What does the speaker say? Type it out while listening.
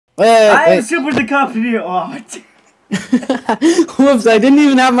I'm super the company. Oh, whoops! I didn't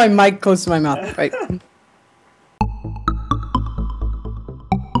even have my mic close to my mouth. Right.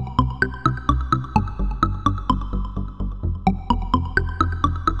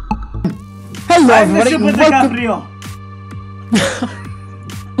 Hello, everybody.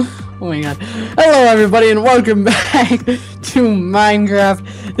 Oh my god. Hello, everybody, and welcome back to Minecraft.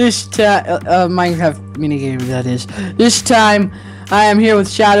 This time, Minecraft minigame, that is. This time, I am here with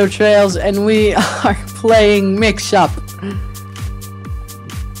Shadow Trails, and we are playing MiXUPPp.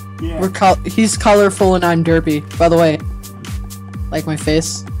 Yeah. He's colorful and I'm derpy. By the way, like my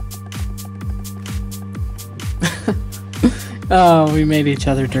face. Oh, we made each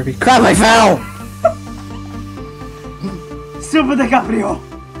other derpy. Crap! I fell. Super DiCaprio.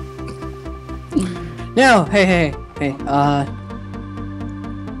 No, hey.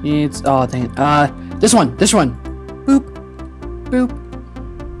 It's dang it. This one. Boop, boop,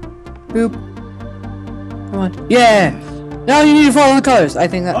 boop. Come on. Yeah. Now you need to follow the colors. I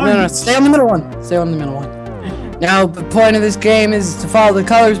think that. No, stay on the middle one. Stay on the middle one. Now the point of this game is to follow the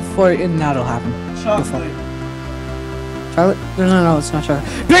colors before, and that'll happen. Chocolate. Chocolate? No, it's not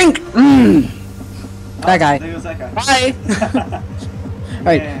chocolate. Drink. That guy. There goes that guy. Bye.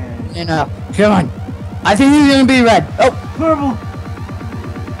 Right. And come on. I think he's gonna be red. Oh, purple.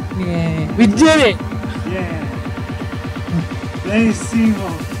 Yeah, we did it. Yeah. Nice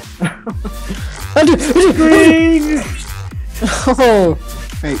evil. Green. Oh,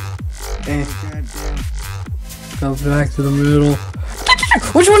 right. Go back to the middle.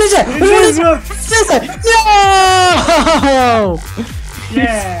 Which one is that? Which one is that? No!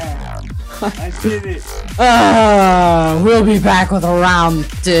 Yeah. I did it. We'll be back with a round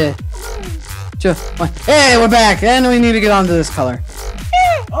two. Hey, we're back, and we need to get onto this color.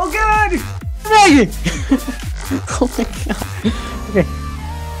 Oh god! Maggie! Oh my god. Okay.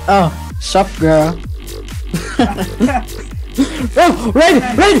 Oh, sup, girl. Oh, red!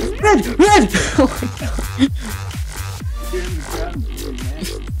 Oh my god.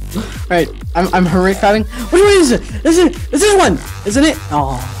 Right, I'm Ahrix having. Which one is it? Is this one? Isn't it?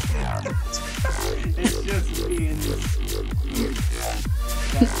 Oh. It's just me and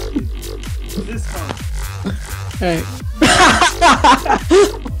this one. Right.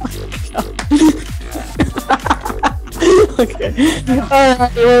 Okay.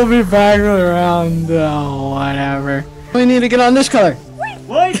 Alright, we'll be back around. Oh, whatever. We need to get on this color.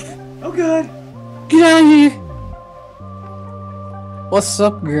 What? Oh god. Get out of here. What's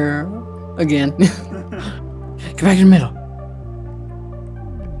up, girl? Again. Get back in the middle.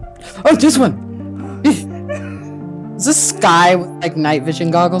 Oh, this one. Is this Sky with like night vision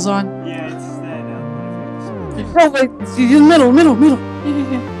goggles on? Yeah, it's that. Oh, wait, in the middle.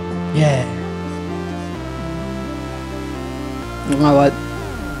 Yeah. You know what?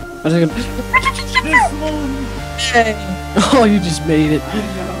 What's it gonna? This one. Yay. Oh, you just made it. I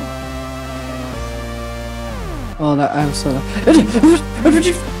know. Oh, that I'm so.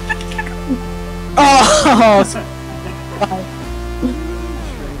 Oh.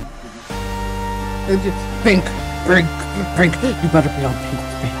 Pink. You better be on pink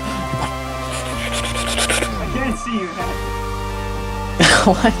with me. I can't see you now.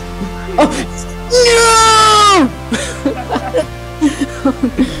 What? Oh no!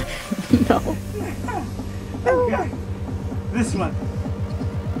 No. Okay. This one.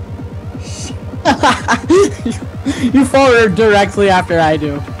 You fall directly after I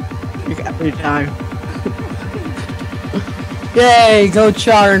do. Every time. Yay, go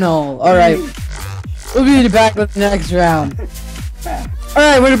Charnel. Alright. We'll be back with the next round.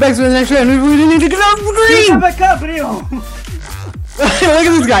 Alright, we're back with the next round. We need to get out of green! Look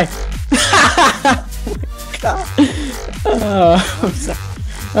at this guy. Oh, I'm sorry.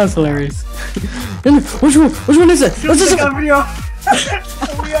 That's hilarious. Which one is it? What's this one? We all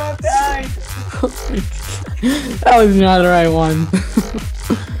died. That was not the right one.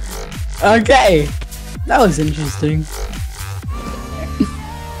 Okay. That was interesting.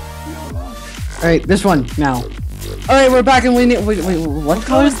 Alright, this one now. Alright, we're back and we need. Wait, what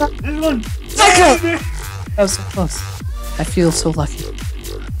color is that? This one. That was so close. I feel so lucky.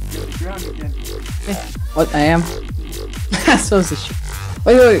 What? I am? So is this shit.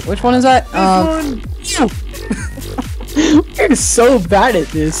 Wait, which one is that? This one. We're so bad at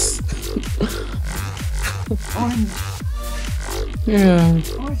this. Orange. Yeah.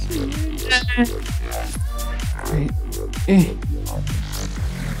 Wait.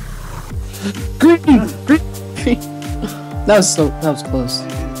 Green. That was close.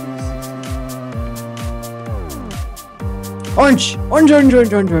 Orange.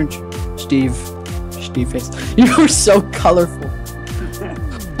 Steve face. You were so colorful.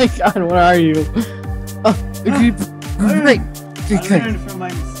 my god, what are you? Oh, great. Great. I learned from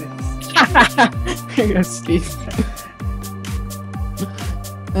my mistakes. Here you go, Steve.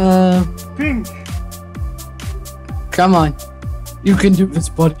 Pink. Come on. You can do this,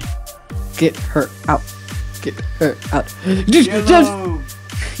 buddy. Get her out. Get her out. Yellow.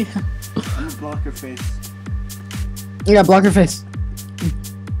 Yeah. I'm gonna block her face. Yeah, block her face.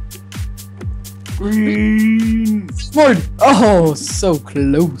 Green. Sword. Oh, so This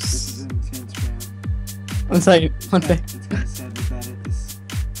close. is an intense round. One second. One second. It's kind of sad we're bad at this.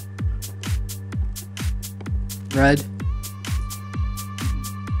 Red.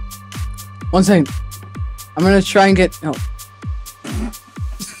 1 second. I'm gonna try and get. Oh.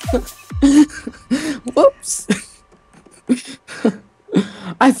 Whoops.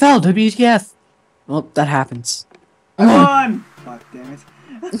 I fell. WTF. Well, that happens. Come on! Fuck, damn it.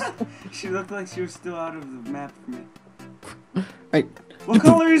 She looked like she was still out of the map for me. Right. What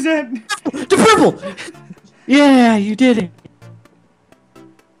color is that? The purple! Yeah, you did it.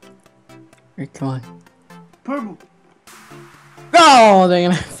 Right, come on. Purple. Oh,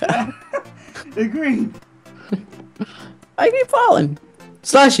 dang it. The green. I keep falling.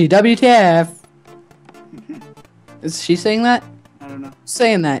 Slushy, WTF. Is she saying that? I don't know.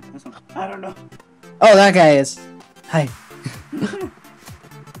 Saying that. This one. I don't know. Oh, that guy is. Hi.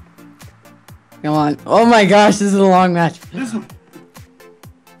 Come on. Oh my gosh, this is a long match. This one.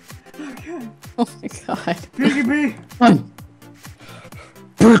 Okay. Oh my god. Piggy bee. Come on.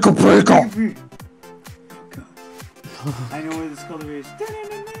 Prickle, prickle. Piggy bee. Oh god. I know where this color is.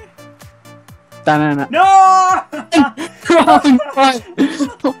 Da-na-na. No! Wrong one.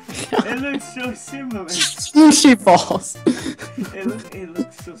 Oh It looks so similar. She falls. It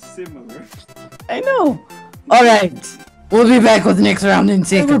looks so similar. I know. Alright. We'll be back with the next round in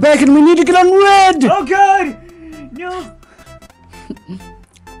seconds. We're back and we need to get on red! Oh god! No!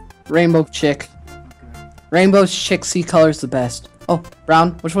 Rainbow chick. Okay. Rainbow chick sea color's the best. Oh,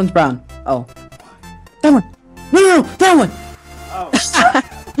 brown? Which one's brown? Oh. That one! No, that one! Oh.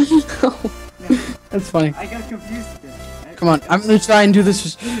 That's funny. I got confused there. Come on, I'm gonna try and do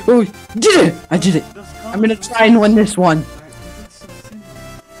this. Oh, did it! I did it! I'm gonna try and win this one.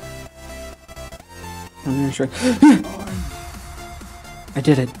 I'm gonna try. I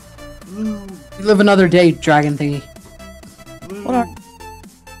did it. Blue. You live another day, dragon thingy. Blue. What are?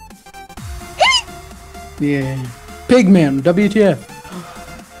 Yeah. Pigman, WTF.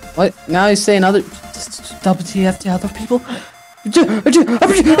 What? Now he's saying other WTF to other people? I did it.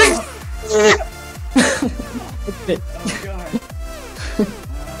 Oh god.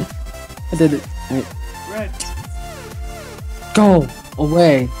 I did it. Right. Red. Go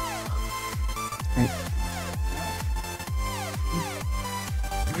away. Right.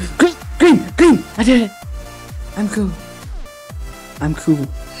 Green, green, green. I did it. I'm cool. I'm cool.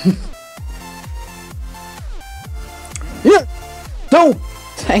 Yeah. No.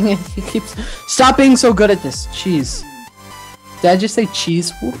 Dang it. He keeps. Stop being so good at this. Cheese. Did I just say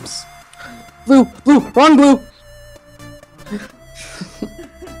cheese? Whoops. Blue, blue, wrong blue.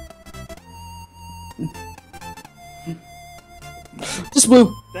 Just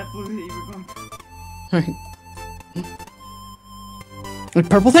blue. That blue that you were going. Alright. The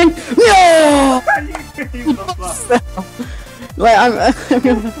purple thing? No! You fell off. Wait, I'm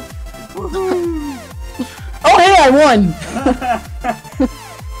gonna... Oh, hey, I won!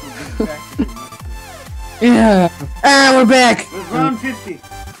 Yeah. Ah, we're back! It was round 50.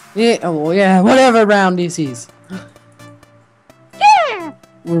 Yeah, oh, well, yeah, whatever round DC's. Yeah!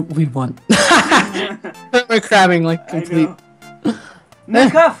 We won. We're crabbing like complete.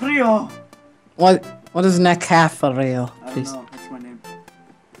 Necafrio. What is Necafrio, I don't please? know. That's my name.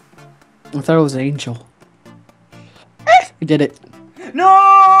 I thought it was Angel. We did it.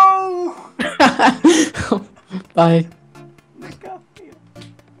 No! Bye. Necafrio.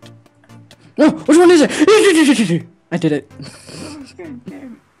 No, which one is it? I did it.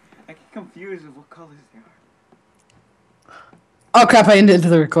 I get confused with what colors they are. Oh crap, I ended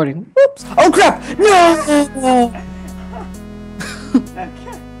the recording. Whoops. Oh crap! No!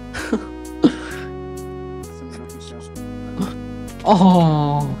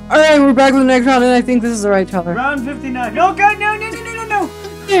 Oh. Alright, we're back with the next round, and I think this is the right color. Round 59. No, God, no, no, no, no, no, no!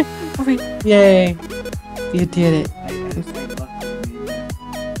 Yeah. Okay. Yay. You did it.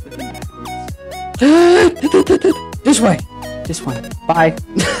 This way. This one. Bye.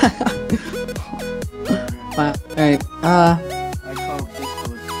 Alright, I call this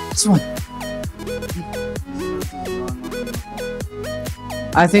color. this one.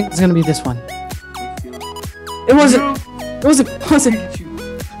 I think it's gonna be this one. It wasn't. It wasn't.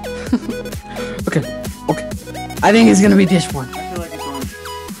 Okay. Okay. I think it's gonna be this one. I feel like it's orange.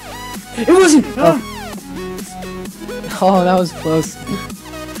 It wasn't! Oh, oh that was close.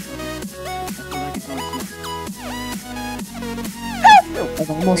 I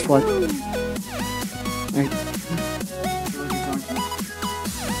almost won. Right.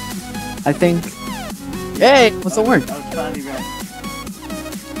 I think... Yay! What's the word? I was finally red.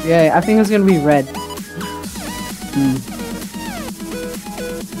 Yay, I think it's gonna be red.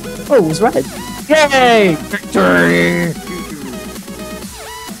 Oh, it was red. Yay! Victory!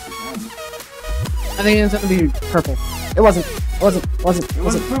 I think it's gonna be purple. It wasn't. It wasn't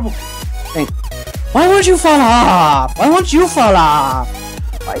purple. Thank. Why won't you fall off? Why won't you fall off?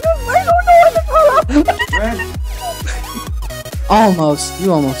 I don't know when to fall off. Red. Almost.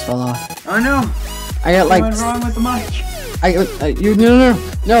 You almost fell off. Oh no! I got like. What went wrong with the mic? You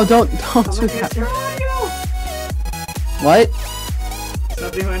no, don't do that. What?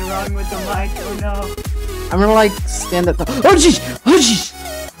 Something went wrong with the mic. Oh no! I'm gonna like stand at the. Oh jeez! Oh jeez!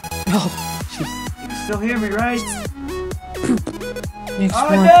 Oh jeez! You can still hear me, right? Next Oh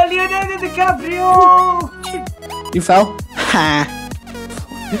one. no, Leonardo DiCaprio! You fell? Ha!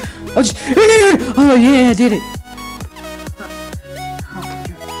 Oh jeez! Oh yeah, I did it!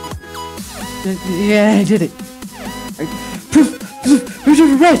 Yeah, I did it!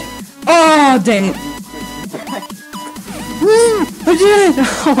 Red! Oh dang it! I did it!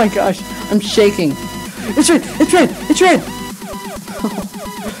 Oh my gosh, I'm shaking. It's red! It's red! It's red!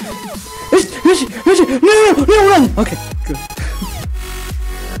 No, run! Okay, good.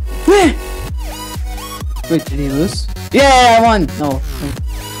 Wait, did he lose? Yeah, I won! No.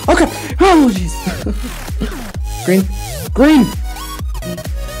 Okay! Oh jeez! Green! Green!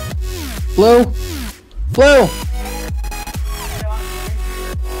 Blue! Blue!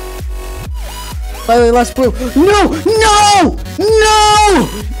 Slightly less blue. No! No! No!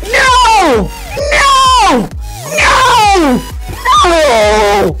 No! No! No!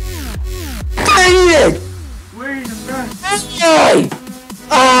 No! Dang it! Where is the first? Hey!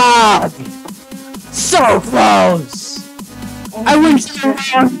 Ah! So close! Oh, I went so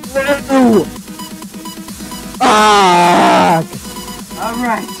blue! Ah!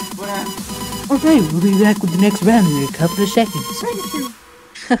 Alright, what happened? Okay, we'll be back with the next round in a couple of seconds.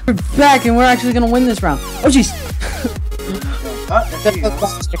 We're back and we're actually gonna win this round. Oh jeez! Oh, there she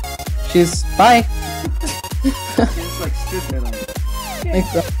goes. She's bye. She's like stupid. Like,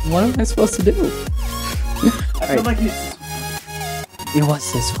 what am I supposed to do? I feel like it's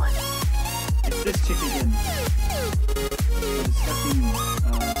What's this one? this chick again. The disgusting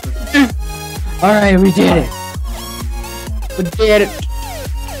person. Alright, we did it. We did it.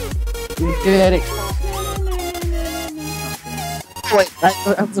 We did it. Wait,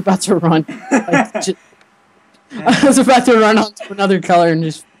 I was about to run. I was about to run on to another color and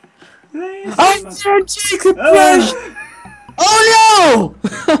just. I can't take the brush! Oh no!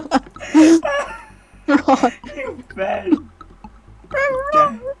 You bad. You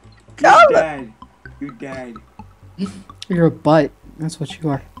died. You died. You're a butt. That's what you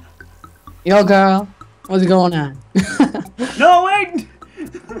are. Yo, girl. What's going on? No, wait!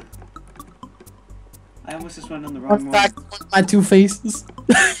 I almost just went on the wrong one. Back to my two faces.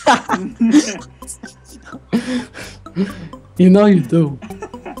 You know you do.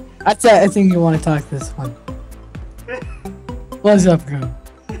 That's it. I think you want to talk this one. What's up, girl?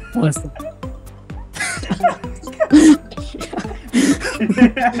 What's up?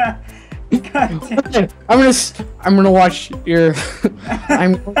 Okay, I'm gonna watch your.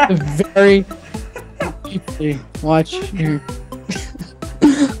 I'm going to very deeply watch your.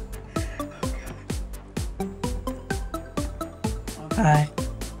 Hi.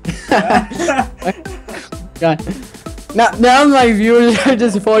 God. Now my viewers are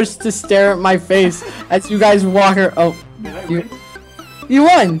just forced to stare at my face as you guys walk her. Oh, you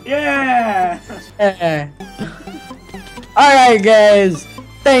won! Yeah! Alright, guys.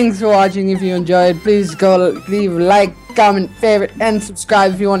 Thanks for watching. If you enjoyed, please go leave a like, comment, favorite, and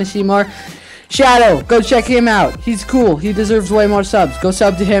subscribe if you want to see more. Shadow, go check him out. He's cool. He deserves way more subs. Go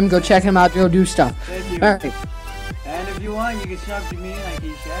sub to him. Go check him out. Go do stuff. Thank you. Alright. And if you want, you can sub to me like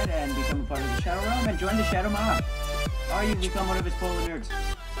he said and become a part of the ShadowRealm and join the ShadowMob. Or you become one of his polar nerds.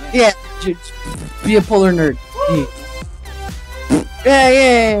 Yeah, just be a polar nerd.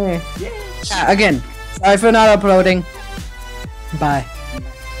 Yeah. Again, sorry for not uploading. Bye.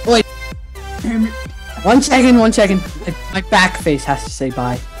 Wait. 1 second. My back face has to say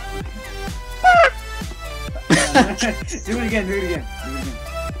bye. Do it again.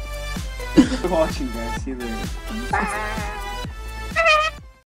 Thanks for watching, guys. See you later. Bye.